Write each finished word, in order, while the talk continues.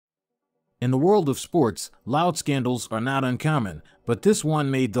In the world of sports, loud scandals are not uncommon, but this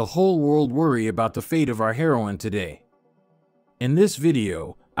one made the whole world worry about the fate of our heroine today. In this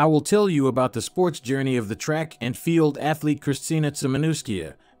video, I will tell you about the sports journey of the track and field athlete Krystsina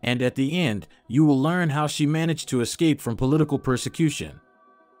Tsimanouskaya, and at the end, you will learn how she managed to escape from political persecution.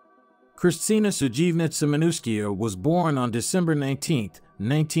 Krystsina Tsimanouskaya was born on December 19,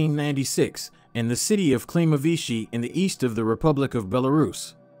 1996, in the city of Klimavichy in the east of the Republic of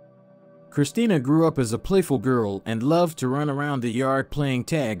Belarus. Krystsina grew up as a playful girl and loved to run around the yard playing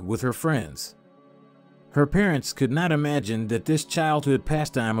tag with her friends. Her parents could not imagine that this childhood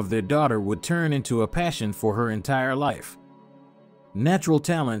pastime of their daughter would turn into a passion for her entire life. Natural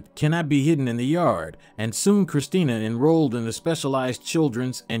talent cannot be hidden in the yard, and soon Krystsina enrolled in the specialized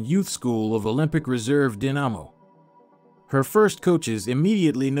children's and youth school of Olympic Reserve Dynamo. Her first coaches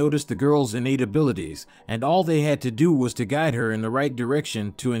immediately noticed the girl's innate abilities, and all they had to do was to guide her in the right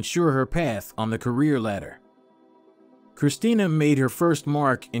direction to ensure her path on the career ladder. Krystsina made her first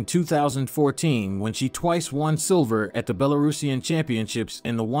mark in 2014 when she twice won silver at the Belarusian Championships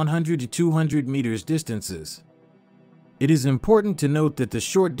in the 100 to 200 meters distances. It is important to note that the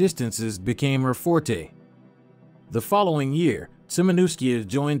short distances became her forte. The following year, Tsimanouskaya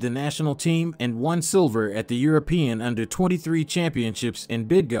joined the national team and won silver at the European Under-23 Championships in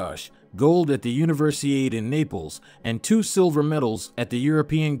Bydgoszcz, gold at the Universiade in Naples, and 2 silver medals at the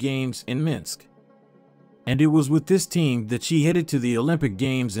European Games in Minsk. And it was with this team that she headed to the Olympic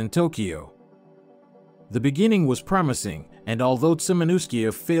Games in Tokyo. The beginning was promising, and although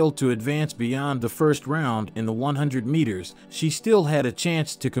Tsimanouskaya failed to advance beyond the first round in the 100 meters, she still had a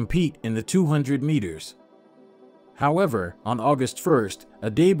chance to compete in the 200 meters. However, on August 1st,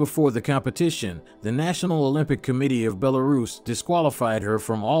 a day before the competition, the National Olympic Committee of Belarus disqualified her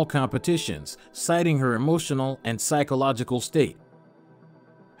from all competitions, citing her emotional and psychological state.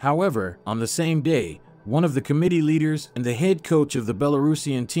 However, on the same day, one of the committee leaders and the head coach of the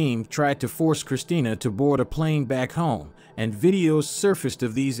Belarusian team tried to force Krystsina to board a plane back home, and videos surfaced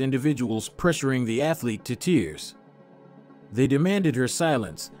of these individuals pressuring the athlete to tears. They demanded her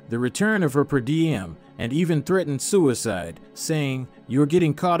silence, the return of her per diem, and even threatened suicide, saying, "You're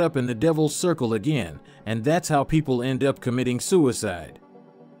getting caught up in the devil's circle again, and that's how people end up committing suicide."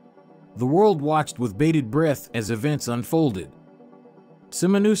 The world watched with bated breath as events unfolded.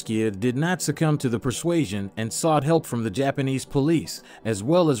 Tsimanouskaya did not succumb to the persuasion and sought help from the Japanese police, as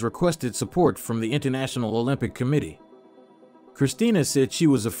well as requested support from the International Olympic Committee. Krystsina said she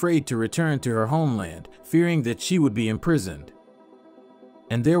was afraid to return to her homeland, fearing that she would be imprisoned.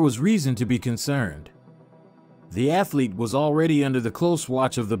 And there was reason to be concerned. The athlete was already under the close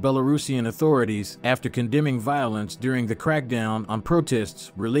watch of the Belarusian authorities after condemning violence during the crackdown on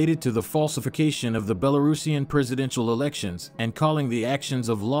protests related to the falsification of the Belarusian presidential elections and calling the actions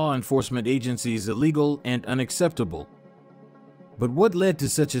of law enforcement agencies illegal and unacceptable. But what led to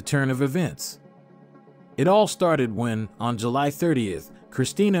such a turn of events? It all started when, on July 30th,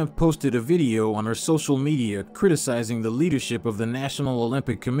 Krystsina posted a video on her social media criticizing the leadership of the National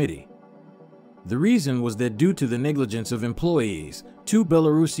Olympic Committee. The reason was that due to the negligence of employees, 2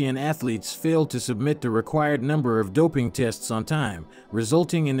 Belarusian athletes failed to submit the required number of doping tests on time,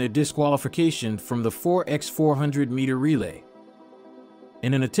 resulting in their disqualification from the 4x400 meter relay.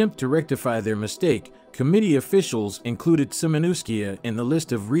 In an attempt to rectify their mistake, committee officials included Tsimanouskaya in the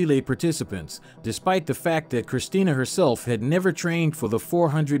list of relay participants, despite the fact that Krystsina herself had never trained for the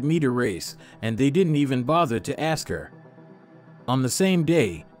 400 meter race, and they didn't even bother to ask her. On the same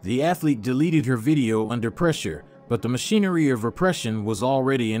day, the athlete deleted her video under pressure, but the machinery of repression was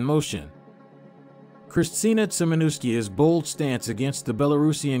already in motion. Krystsina Tsimanouskaya's bold stance against the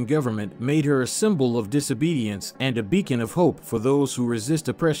Belarusian government made her a symbol of disobedience and a beacon of hope for those who resist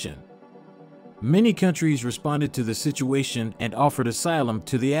oppression. Many countries responded to the situation and offered asylum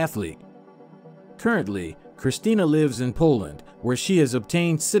to the athlete. Currently, Krystsina lives in Poland, where she has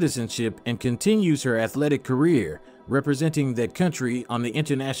obtained citizenship and continues her athletic career, representing that country on the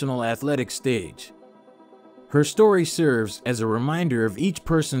international athletic stage. Her story serves as a reminder of each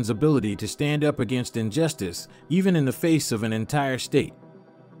person's ability to stand up against injustice, even in the face of an entire state.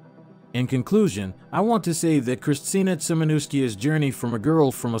 In conclusion, I want to say that Krystsina Tsimanouskaya's journey from a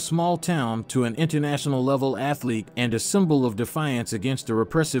girl from a small town to an international level athlete and a symbol of defiance against a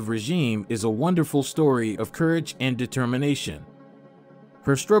repressive regime is a wonderful story of courage and determination.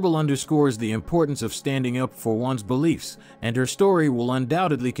 Her struggle underscores the importance of standing up for one's beliefs, and her story will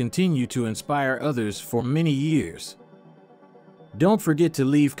undoubtedly continue to inspire others for many years. Don't forget to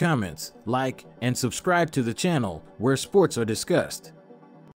leave comments, like, and subscribe to the channel where sports are discussed.